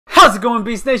How's it going,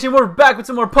 Beast Nation? We're back with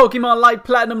some more Pokemon Light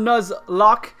Platinum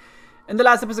Nuzlocke. In the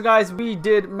last episode, guys, we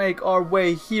did make our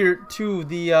way here to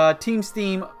the Team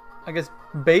Steam, I guess,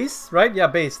 base, right? Yeah,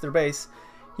 base, their base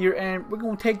here, and we're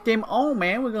gonna take them on,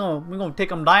 man. We're gonna take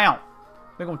them down.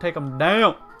 We're gonna take them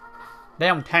down,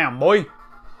 downtown, boy.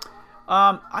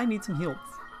 I need some heals.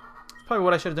 It's probably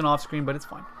what I should have done off screen, but it's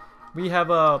fine. We have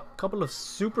a couple of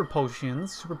super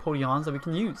potions, super potions that we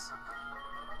can use.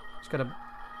 Just gotta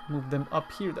move them up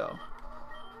here though.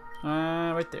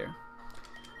 Right there.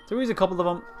 So we use a couple of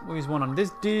them. We use one on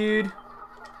this dude.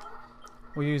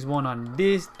 We use one on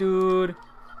this dude.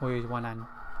 We use one on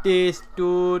this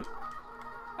dude.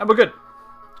 And we're good.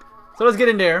 So let's get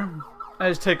in there. And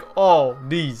just take all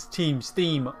these Team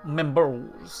Steam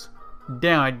members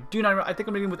down. I think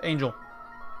I'm leading with Angel.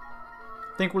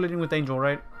 I think we're leading with Angel,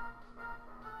 right?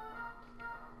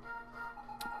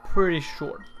 Pretty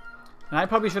sure. And I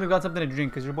probably should have got something to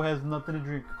drink because your boy has nothing to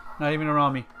drink. Not even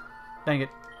around me. Dang it.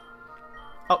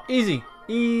 Oh, easy.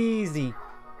 Easy.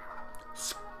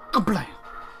 Skablam.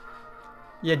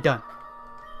 Yeah, done.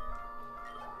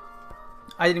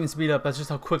 I didn't even speed up. That's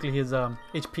just how quickly his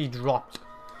HP dropped.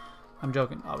 I'm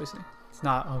joking, obviously. It's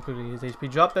not how quickly his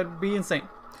HP dropped. That'd be insane.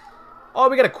 Oh,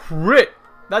 we got a crit.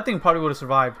 That thing probably would have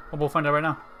survived. Oh, we'll find out right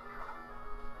now.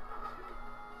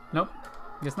 Nope.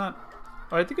 Guess not.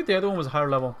 Alright, I think the other one was a higher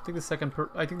level. I think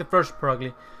the first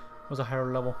Purugly was a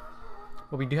higher level.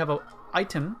 But we do have an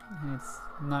item. And it's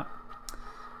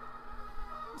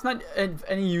not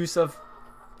any use of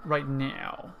right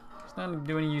now. It's not going to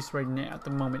do any use right now, at the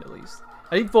moment at least.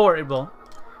 I think for it will.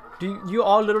 Do you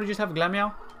all literally just have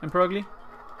Glameow and Purugly?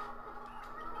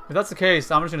 If that's the case,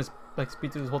 I'm just going to like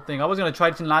speed through this whole thing. I was going to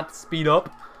try to not speed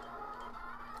up.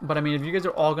 But I mean, if you guys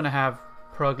are all going to have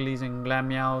Puruglys and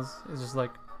Glameows, it's just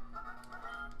like,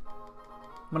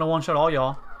 I'm gonna one-shot all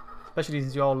y'all, especially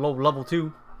since y'all low level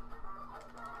 2.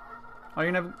 Are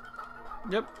you gonna?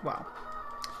 Yep. Wow.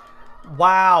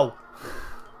 Wow.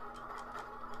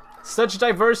 Such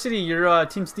diversity your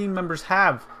Team Steam members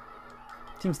have.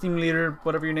 Team Steam leader,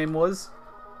 whatever your name was.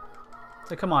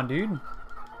 It's like, come on, dude.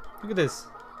 Look at this.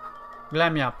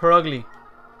 Glameow, Purugly.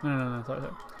 No, sorry.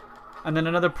 And then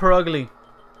another Purugly.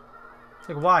 It's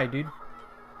like, why, dude?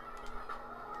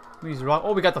 These rock.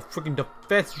 Oh, we got the freaking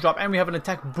defense drop, and we have an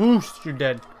attack boost. You're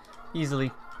dead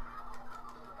easily.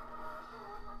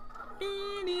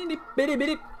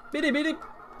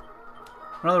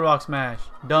 Another rock smash.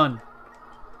 Done.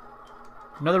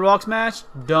 Another rock smash.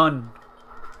 Done.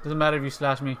 Doesn't matter if you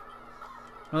slash me.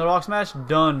 Another rock smash.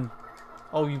 Done.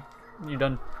 Oh, you're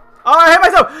done. Oh, I hit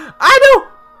myself. I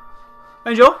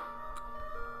do. Angel.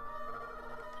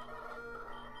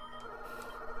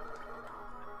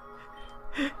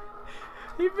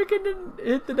 He freaking didn't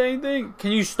hit the dang thing.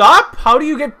 Can you stop? How do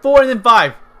you get 4 and then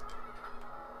 5?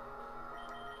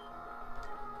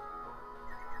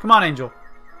 Come on, Angel.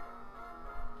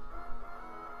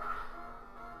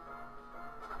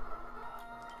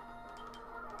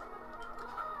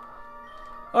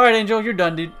 Alright, Angel, you're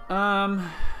done, dude.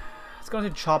 Let's go to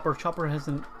Chopper. Chopper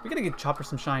hasn't... We gotta get Chopper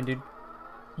some shine, dude.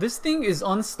 This thing is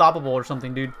unstoppable or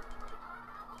something, dude.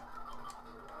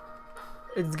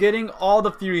 It's getting all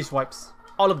the Fury Swipes.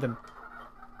 All of them.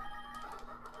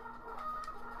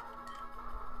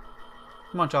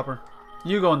 Come on, Chopper.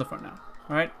 You go in the front now.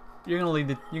 All right. You're gonna lead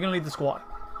the squad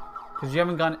because you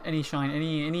haven't gotten any shine,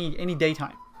 any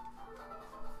daytime.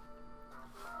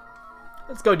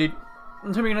 Let's go, dude.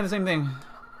 I'm telling you another same thing.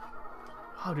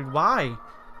 Wow, dude. Why?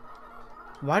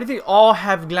 Why do they all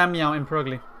have Glameow and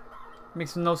Purugly?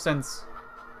 Makes no sense.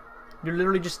 You're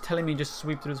literally just telling me just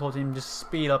sweep through this whole team, just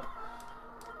speed up.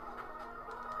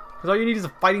 Because all you need is a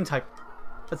fighting type.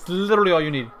 That's literally all you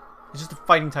need. It's just a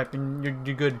fighting type and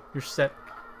you're good. You're set.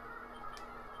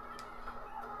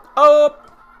 Up!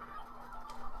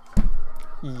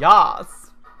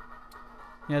 Yas!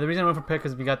 Yeah, the reason I went for Pick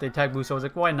is we got the attack boost. So I was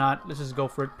like, why not? Let's just go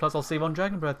for it. Plus, I'll save on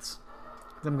Dragon Breaths.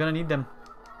 Because I'm going to need them.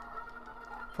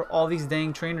 For all these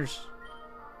dang trainers.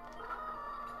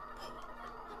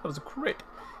 That was a crit.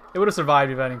 It would have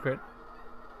survived if I didn't crit.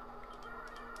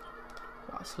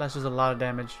 Wow, Slash does a lot of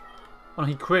damage. Oh no,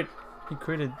 he crit. He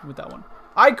critted with that one.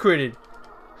 I critted.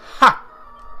 Ha!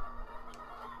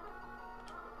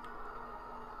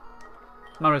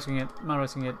 I'm not risking it. I'm not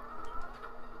risking it.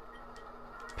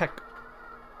 Peck.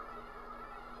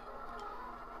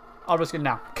 I'll risk it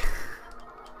now.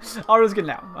 I'll risk it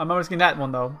now. I'm not risking that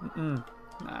one though.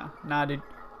 Nah, dude.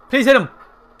 Please hit him.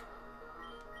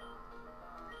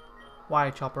 Why,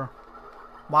 Chopper?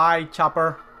 Why,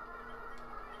 Chopper?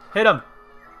 Hit him.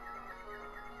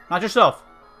 Not yourself.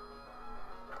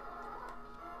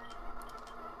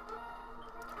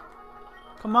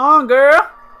 Come on, girl.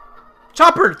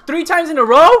 Chopper, 3 times in a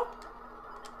row?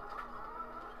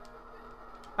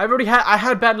 I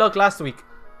had bad luck last week.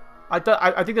 I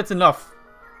think that's enough.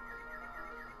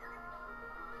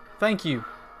 Thank you.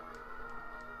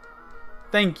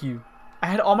 Thank you. I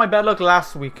had all my bad luck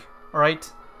last week. All right.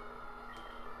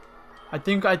 I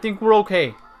think we're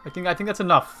okay. I think that's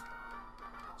enough.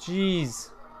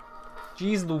 Jeez.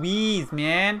 Jeez Louise,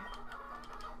 man.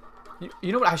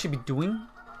 You know what I should be doing?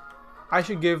 I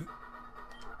should give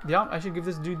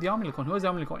this dude the Omni coin. Who has the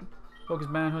Omni coin? Focus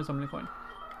man, who has the Omni coin?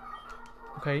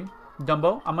 Okay.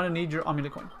 Dumbo, I'm gonna need your Omni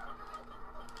coin.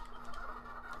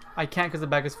 I can't because the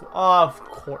bag is full. Of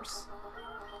course.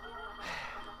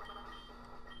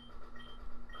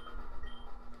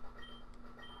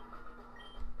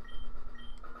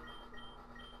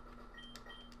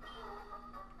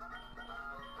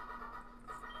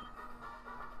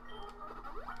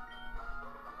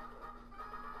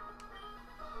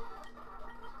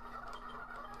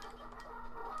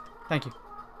 Thank you.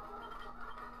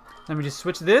 Let me just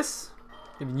switch this.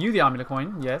 Giving you the Omni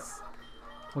coin. Yes.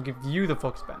 We'll give you the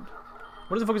focus band.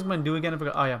 What does the focus band do again? I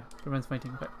forgot. Oh yeah, prevents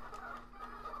fainting. Okay.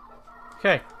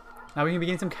 Okay. Now we can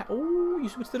begin some. Oh, you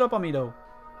switched it up on me though.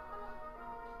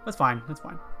 That's fine. That's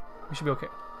fine. We should be okay.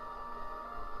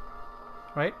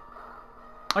 Right?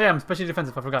 Oh yeah, I'm specially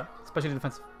defensive. I forgot. Specially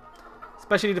defensive.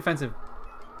 Specially defensive.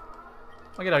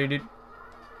 I'll get out of here, dude.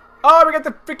 Oh, we got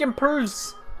the freaking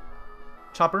pearls.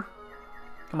 Chopper.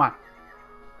 Come on.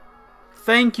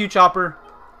 Thank you, Chopper.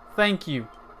 Thank you.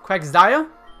 Quagsdia?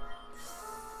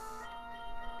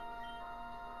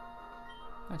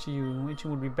 Actually, you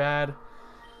would be bad.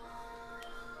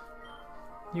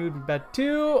 You would be bad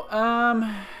too.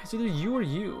 It's either you or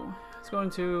you. Let's go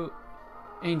into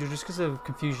Angel just because of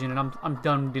confusion, and I'm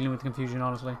done dealing with confusion,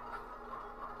 honestly.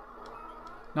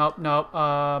 Nope, nope.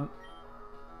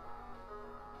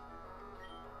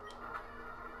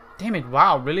 Damn it!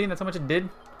 Wow, really? That's how much it did?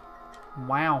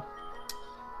 Wow.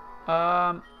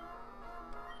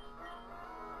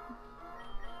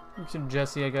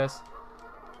 Jesse, I guess.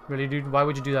 Really, dude? Why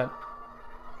would you do that?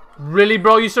 Really,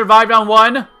 bro? You survived on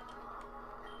 1? I'm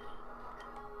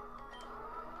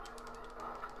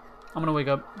gonna wake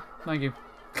up. Thank you.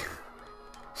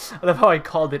 I love how I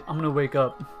called it. I'm gonna wake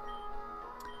up.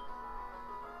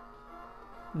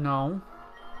 No.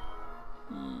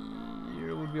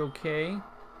 It would be okay.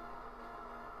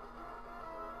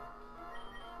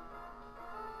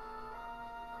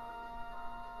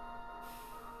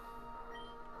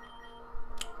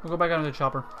 We'll go back out to the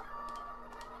chopper.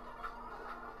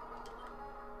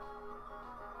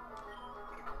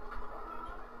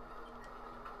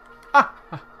 Ah!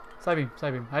 Psybeam,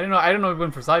 Psybeam. I didn't know it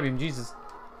went for Psybeam, Jesus.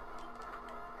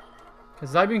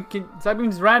 Cause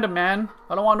Psybeam's random, man.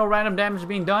 I don't want no random damage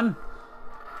being done.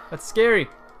 That's scary.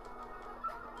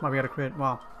 Wow, we got a crit.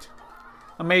 Wow.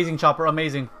 Amazing, Chopper,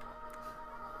 amazing.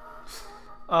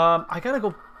 I gotta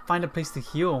go find a place to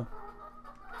heal.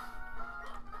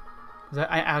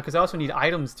 Because I also need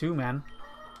items too, man.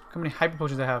 Look how many hyper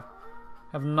potions I have.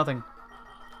 I have nothing.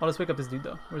 Oh, let's wake up this dude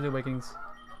though. Where's the awakenings?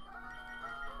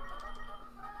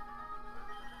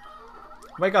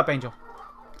 Wake up, Angel.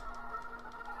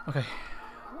 Okay.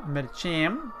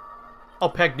 Medicham. Oh,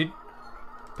 peck, dude.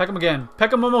 Peck him again.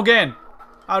 Peck him again.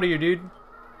 Out of here, dude.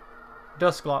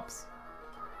 Dusclops.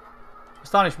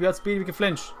 Astonish. We outspeed. We can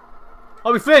flinch.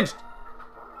 Oh, we flinched.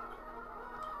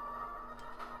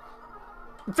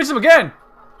 Fix him again!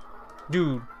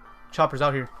 Dude. Chopper's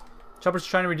out here. Chopper's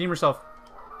trying to redeem herself.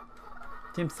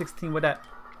 Team 16, what that?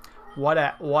 What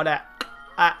that? What that?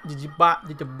 Ah, did you bot?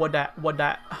 Did you what that? What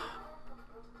that?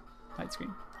 Light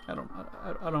screen. I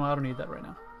don't need that right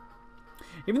now.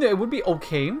 Even though it would be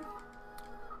okay.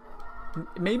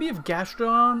 Maybe if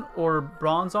Gastron or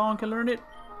Bronzong can learn it.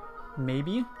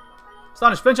 Maybe.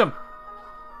 Astonish, flinch him!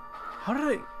 How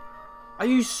did I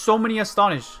used so many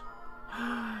Astonish.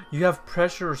 You have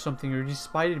pressure or something, or you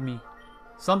spited me.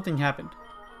 Something happened.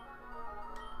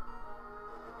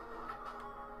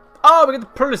 Oh, we got the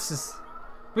paralysis.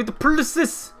 We got the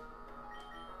paralysis.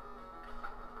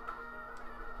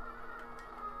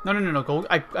 No. Go.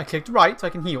 I clicked right so I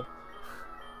can heal.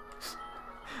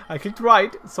 I clicked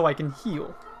right so I can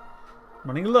heal.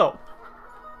 Running low.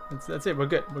 That's it. We're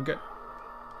good. We're good.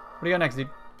 What do you got next, dude?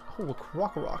 Oh, a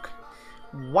Krokorok.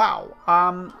 Wow.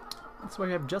 That's why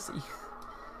we have Jesse.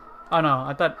 Oh no,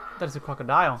 I thought that is a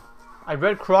crocodile. I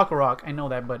read Krokorok, I know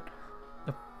that, but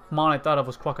the mon I thought of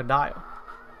was crocodile.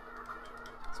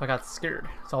 So I got scared.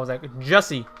 So I was like,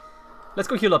 Jesse, let's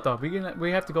go heal up though.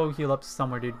 We have to go heal up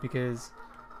somewhere, dude, because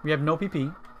we have no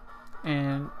PP,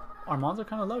 and our mons are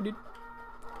kind of low, dude.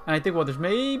 And I think, well, there's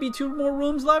maybe 2 more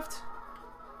rooms left.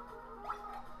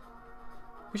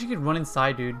 Wish you could run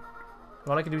inside, dude.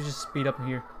 All I can do is just speed up in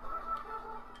here.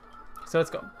 So let's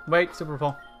go. Wait, super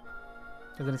pull.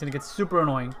 Because then it's gonna get super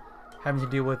annoying having to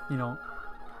deal with, you know,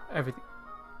 everything.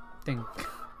 Thing.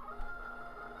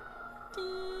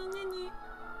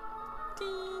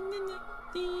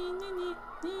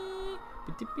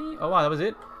 Oh wow, that was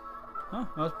it. Huh,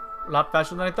 that was a lot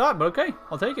faster than I thought, but okay,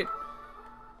 I'll take it.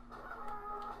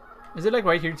 Is it like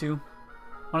right here too?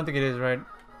 I don't think it is, right?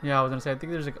 Yeah, I was gonna say, I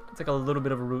think there's like, it's like a little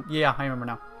bit of a route. Yeah, I remember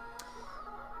now.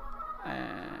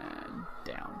 And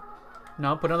down.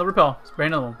 No, put another repel. Spray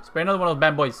another one. Spray another one of those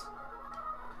bad boys.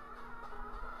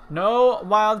 No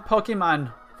wild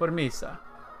Pokemon for me, sir.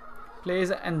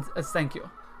 Please and thank you.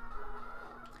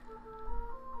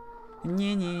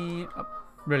 Oh,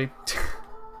 really?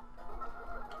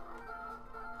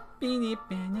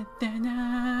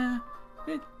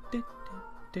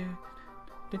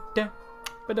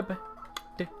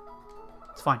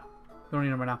 It's fine. We don't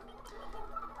need them right now.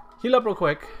 Heal up real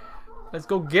quick. Let's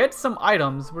go get some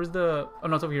items. Where's the... Oh,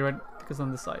 no, it's over here, right? I think it's on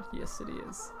this side. Yes, it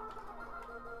is.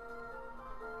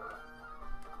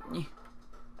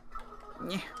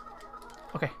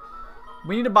 Okay.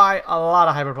 We need to buy a lot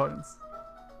of hyper potions.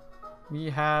 We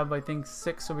have, I think,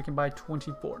 6, so we can buy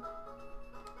 24.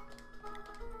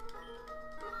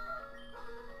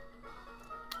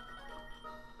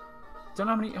 Don't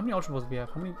know how many ultra balls we have.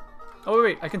 How many? Oh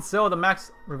wait, I can sell the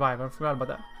max revive. I forgot about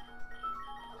that.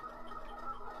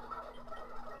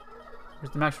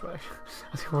 Where's the max revive?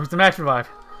 Where's the max revive?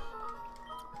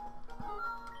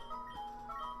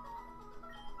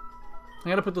 I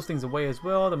gotta put those things away as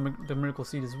well. The miracle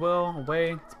seed as well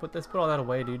away. Let's put all that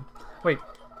away, dude. Wait.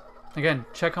 Again,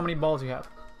 check how many balls you have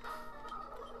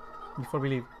before we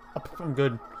leave. Oh, I'm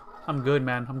good. I'm good,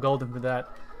 man. I'm golden for that.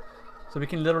 So we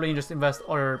can literally just invest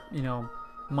our, you know,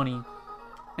 money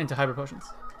into hyper potions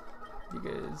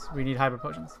because we need hyper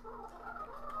potions.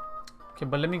 Okay,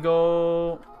 but let me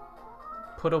go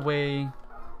put away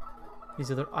these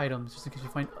other items just in case you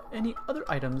find any other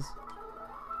items.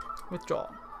 Withdraw.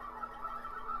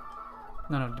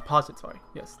 No, deposit. Sorry.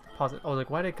 Yes, deposit. I was like,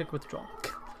 why did I click withdraw?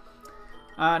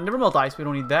 Never melt ice. We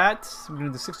don't need that. We're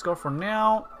gonna do 6 score for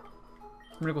now.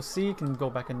 Miracle Seed can go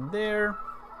back in there.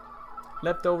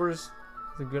 Leftovers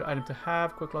is a good item to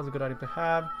have. Quick Claw is a good item to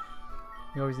have.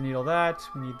 We always need all that.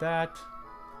 We need that.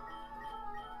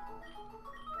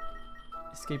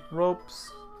 Escape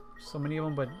ropes. So many of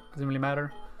them, but it doesn't really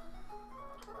matter.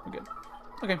 We're good.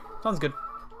 Okay, sounds good.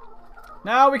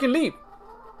 Now we can leave.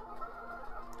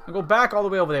 And go back all the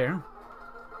way over there.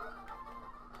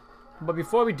 But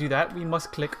before we do that, we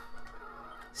must click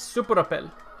Super Rappel.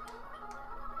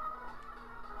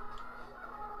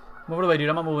 Move out of the way, dude.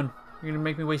 I'm not moving. You're gonna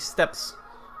make me waste steps.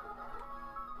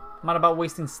 I'm not about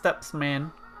wasting steps,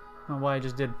 man. I don't know what I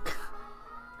just did.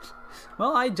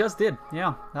 Well, I just did.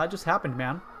 Yeah, that just happened,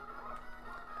 man.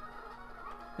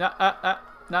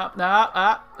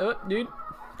 Dude.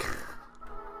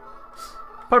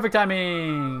 Perfect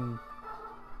timing.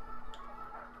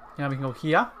 Now we can go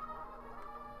here.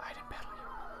 I didn't battle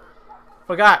you.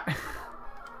 Forgot.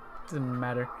 Doesn't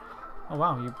matter. Oh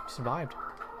wow, you survived.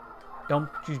 Don't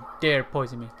you dare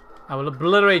poison me. I will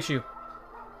obliterate you.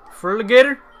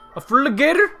 Furligator? A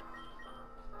Furligator?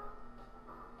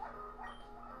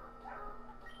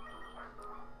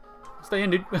 Stay in,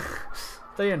 dude.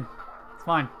 Stay in. It's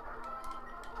fine.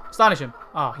 Astonish him.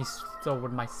 Oh, he's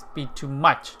lowered my speed too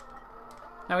much.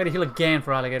 Now I gotta heal again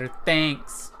for Alligator.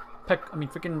 Thanks.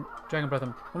 Freaking Dragon Breath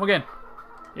him. One more again.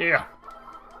 Yeah.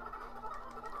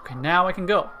 Okay, now I can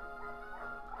go.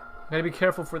 I gotta be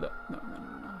careful for the... No.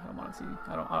 I don't want to see.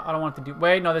 I don't want to do...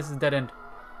 Wait, no, this is dead end.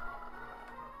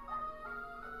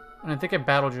 And I think I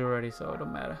battled you already, so it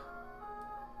don't matter.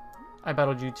 I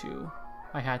battled you too.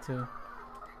 I had to.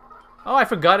 Oh, I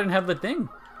forgot I didn't have the thing.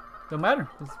 Don't matter.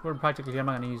 We're practically here. I'm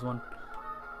not gonna use one.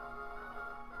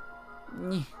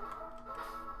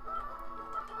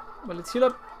 But let's heal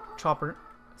up Chopper.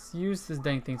 Let's use this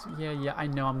dang thing. So, yeah, I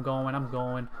know. I'm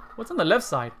going. What's on the left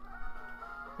side?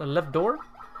 The left door?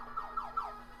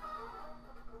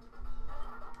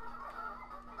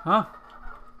 Huh?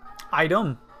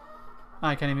 Item.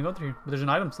 I can't even go through here. But there's an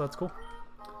item, so that's cool.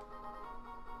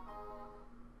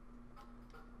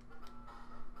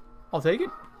 I'll take it.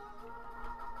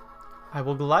 I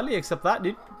will gladly accept that,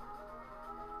 dude.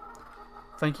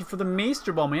 Thank you for the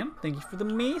Maester Ball, man. Thank you for the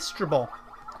Maester Ball.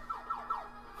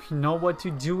 We know what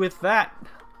to do with that.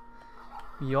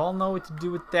 We all know what to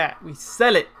do with that. We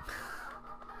sell it.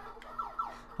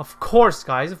 Of course,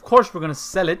 guys. Of course we're going to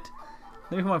sell it.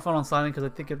 Let me put my phone on silent because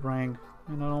I think it rang.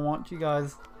 And I don't want you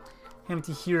guys having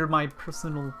to hear my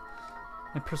personal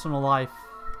life.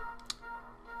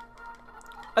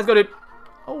 Let's go, dude.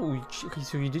 Oh, okay,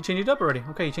 so you did change it up already.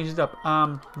 Okay, you changed it up.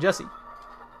 Jesse.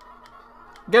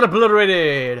 Get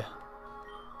obliterated.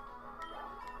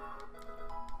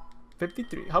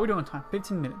 53. How are we doing on time?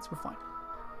 15 minutes. We're fine.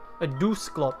 A deuce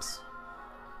glops.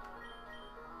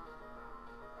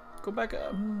 Go back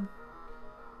up. You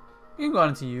can go on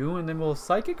into you, and then we'll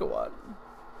psychic or what?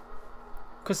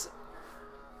 Because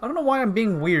I don't know why I'm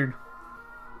being weird.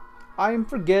 I'm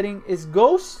forgetting. Is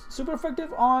Ghost super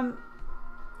effective on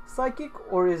Psychic,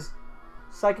 or is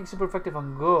Psychic super effective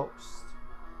on Ghost?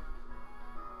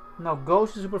 No,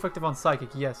 Ghost is super effective on Psychic.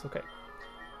 Yes, okay.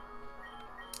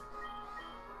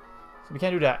 So we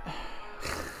can't do that.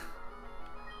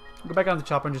 Go back on the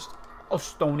chopper and just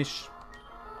Stonish.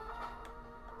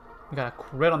 You got a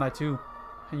crit on that too,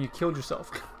 and you killed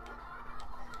yourself.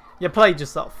 You played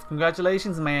yourself.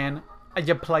 Congratulations, man.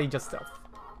 You played yourself.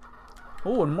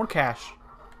 Oh, and more cash.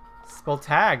 Spell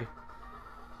tag.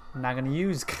 Not gonna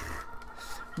use.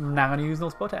 Not gonna use no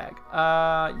spell tag.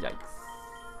 Yikes.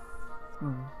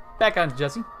 Back on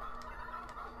Jesse.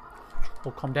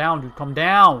 Oh, calm down, dude. Calm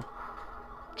down.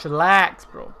 Chillax,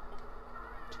 bro.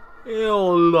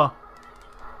 Chill.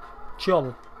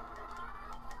 Chill.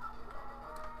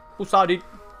 Oh, sorry, dude.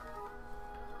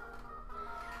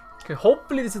 Okay,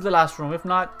 hopefully this is the last room. If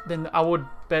not, then I would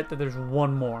bet that there's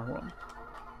one more room.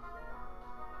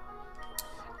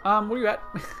 Where you at?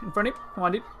 In front of you? Come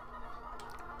on, dude.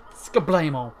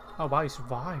 Skablamo. Oh, wow, you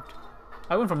survived.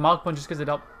 I went for Mach Punch just because it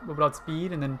without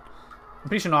speed, and then I'm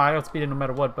pretty sure I outspeed it no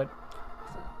matter what, but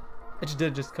I just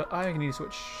did just cut. I need to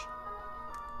switch.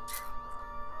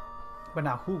 But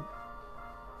now who?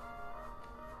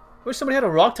 Wish somebody had a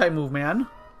rock type move, man.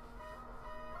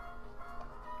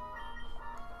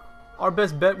 Our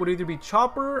best bet would either be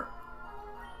Chopper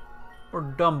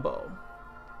or Dumbo.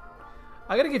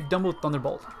 I gotta give Dumbo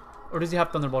Thunderbolt. Or does he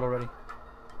have Thunderbolt already?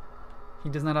 He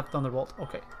does not have Thunderbolt.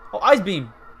 Okay. Oh, Ice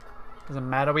Beam! Doesn't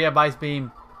matter, we have Ice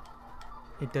Beam.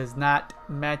 It does not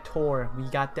matter. We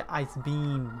got the Ice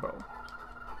Beam, bro.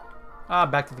 Ah,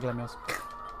 back to the Glamios.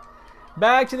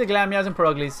 Back to the Glamios and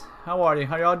Peruglis. How are you?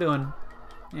 How y'all doing?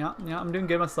 Yeah, I'm doing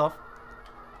good myself.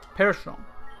 Perishong.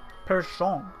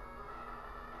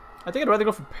 I think I'd rather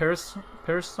go for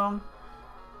Perishong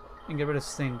and get rid of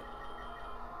Sing.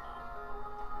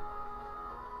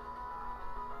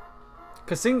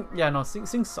 Cause Sing, yeah, no,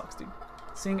 Sing sucks, dude.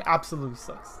 Sing absolutely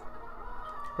sucks.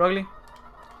 Rugly,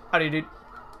 how do you, dude?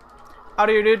 How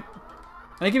do you, dude?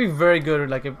 And it can be very good,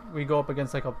 like if we go up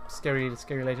against like a scary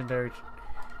legendary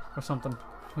or something,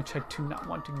 which I do not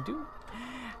want to do.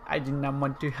 I do not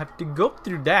want to have to go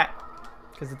through that,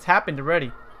 because it's happened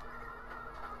already.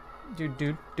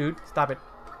 Dude, stop it.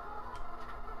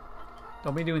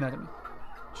 Don't be doing that to me.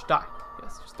 Just die.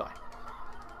 Yes, just die.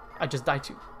 I just died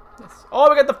too. Yes. Oh,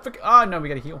 we got the frick. Oh, no, we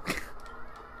gotta heal.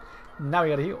 Now we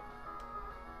gotta heal.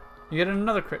 You get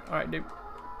another crit. Alright, dude.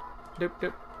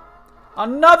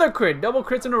 Another crit. Double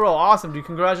crits in a row. Awesome, dude.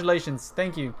 Congratulations.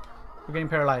 Thank you for getting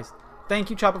paralyzed. Thank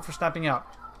you, Chopper, for snapping out.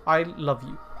 I love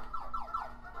you.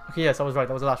 Okay, yes, I was right.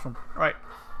 That was the last one. Alright.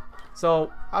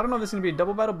 So, I don't know if this is going to be a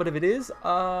double battle, but if it is,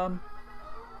 I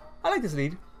like this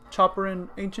lead. Chopper and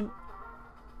Ancient.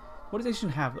 What does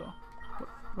Ancient have, though?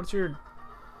 What's your...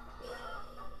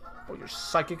 Oh, your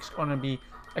Psychic's going to be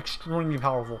extremely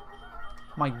powerful.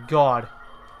 My god.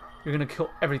 You're going to kill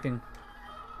everything.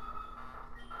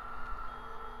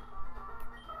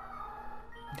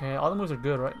 Okay, all the moves are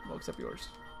good, right? Well, except yours.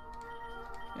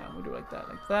 Yeah, we'll do it like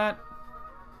that,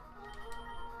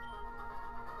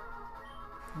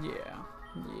 Yeah.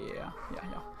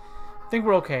 I think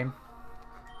we're okay.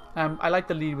 I like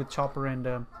the lead with Chopper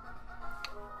and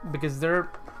because they're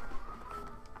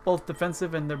both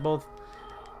defensive and they're both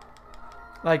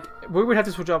like we would have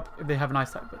to switch up if they have an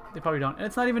ice type, but they probably don't. And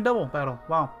it's not even double battle.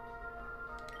 Wow.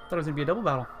 Thought it was gonna be a double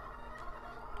battle.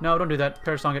 No, don't do that.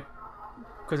 Parasong it.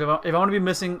 Because if I want to be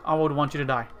missing, I would want you to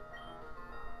die.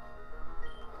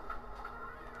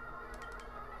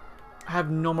 I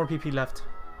have no more PP left.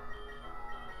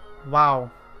 Wow.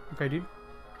 Okay, dude.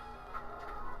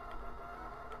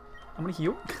 I'm gonna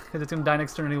heal because it's gonna die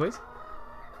next turn anyways.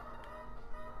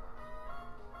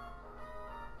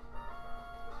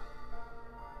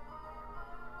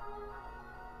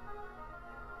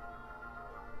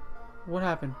 What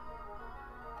happened?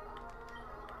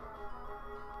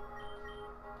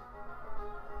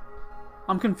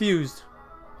 I'm confused.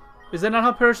 Is that not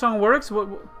how Parasong works?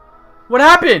 What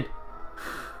happened?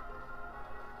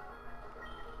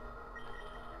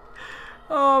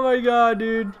 Oh my god,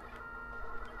 dude.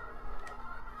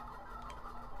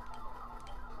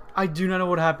 I do not know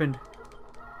what happened.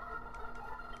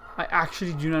 I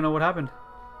actually do not know what happened.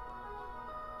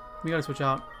 We gotta switch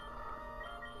out.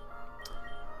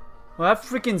 Well, that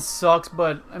freaking sucks,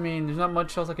 but I mean, there's not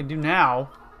much else I can do now.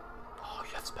 Oh,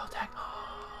 you have spell tag.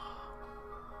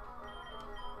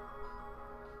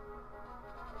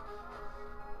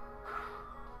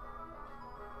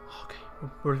 Okay,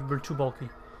 we're too bulky.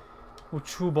 We're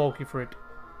too bulky for it.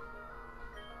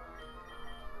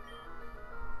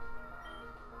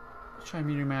 Let's try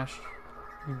meteor mash.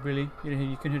 You really?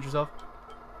 You can hit yourself?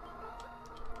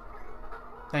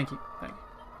 Thank you. Thank you.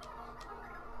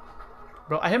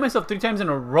 Bro, I hit myself 3 times in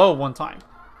a row one time.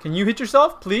 Can you hit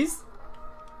yourself, please?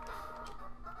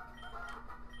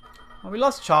 Well, we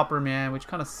lost Chopper, man, which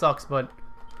kind of sucks, but...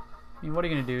 I mean, what are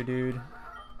you gonna do, dude?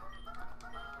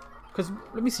 Because,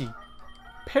 let me see.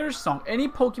 Perish Song. Any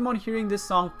Pokemon hearing this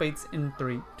song faints in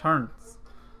 3 turns.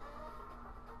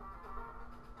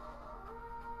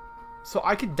 So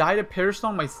I could die to Perish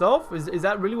Song myself? Is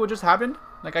that really what just happened?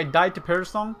 Like, I died to Perish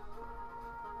Song?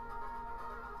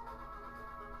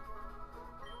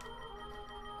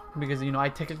 Because, you know, I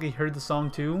technically heard the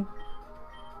song too.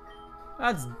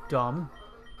 That's dumb.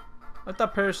 I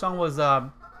thought Perish Song was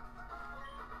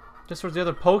just for the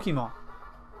other Pokemon.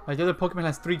 Like, the other Pokemon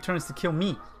has 3 turns to kill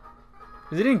me.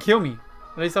 Because it didn't kill me.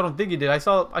 At least I don't think it did. I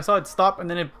saw it stop and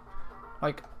then it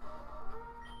like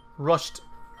rushed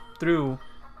through.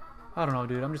 I don't know,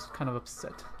 dude. I'm just kind of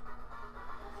upset.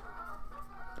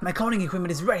 My cloning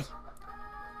equipment is ready.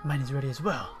 Mine is ready as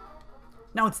well.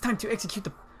 Now it's time to execute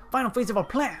the final phase of our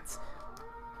plans.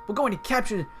 We're going to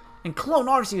capture and clone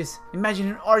Arceus.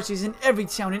 Imagine Arceus in every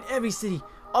town, in every city,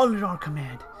 all under our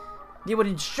command. They would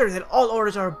ensure that all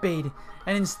orders are obeyed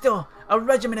and instill a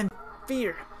regimen and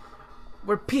fear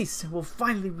where peace will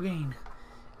finally reign.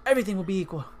 Everything will be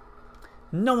equal.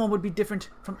 No one would be different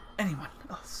from anyone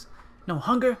else. No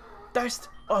hunger, thirst,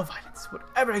 or violence would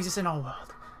ever exist in our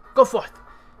world. Go forth,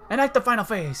 enact the final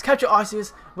phase. Capture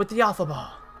Arceus with the Alpha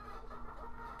Ball.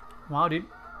 Wow, dude.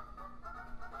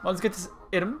 Well, let's get this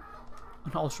item.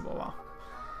 An Ultra Ball, wow.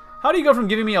 How do you go from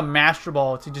giving me a Master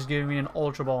Ball to just giving me an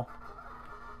Ultra Ball?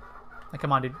 Like,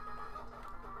 come on, dude.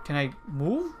 Can I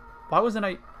move? Why wasn't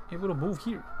I able to move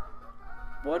here?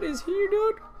 What is here,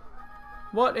 dude?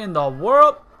 What in the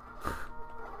world?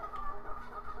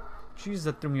 Jesus,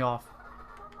 that threw me off.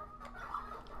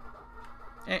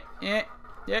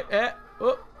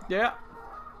 Oh, yeah.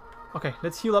 Okay,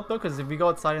 let's heal up though, because if we go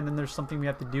outside and then there's something we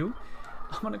have to do,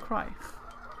 I'm gonna cry.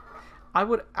 I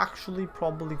would actually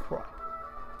probably cry.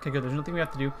 Okay, good. There's nothing we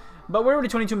have to do. But we're already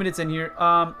 22 minutes in here.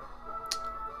 I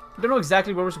don't know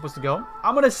exactly where we're supposed to go.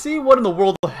 I'm gonna see what in the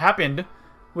world happened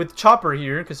with Chopper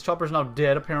here, because Chopper's now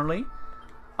dead apparently.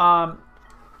 And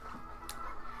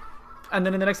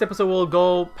then in the next episode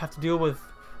we'll have to deal with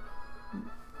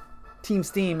Team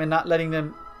Steam and not letting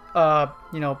them,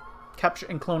 you know, capture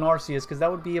and clone Arceus, because that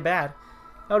would be a bad.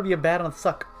 That would be a bad on the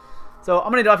suck. So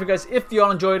I'm gonna end it off here, guys. If you all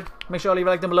enjoyed, make sure you leave a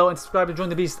like down below and subscribe to join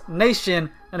the Beast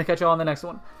Nation, and I'll catch you all on the next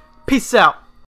one. Peace out.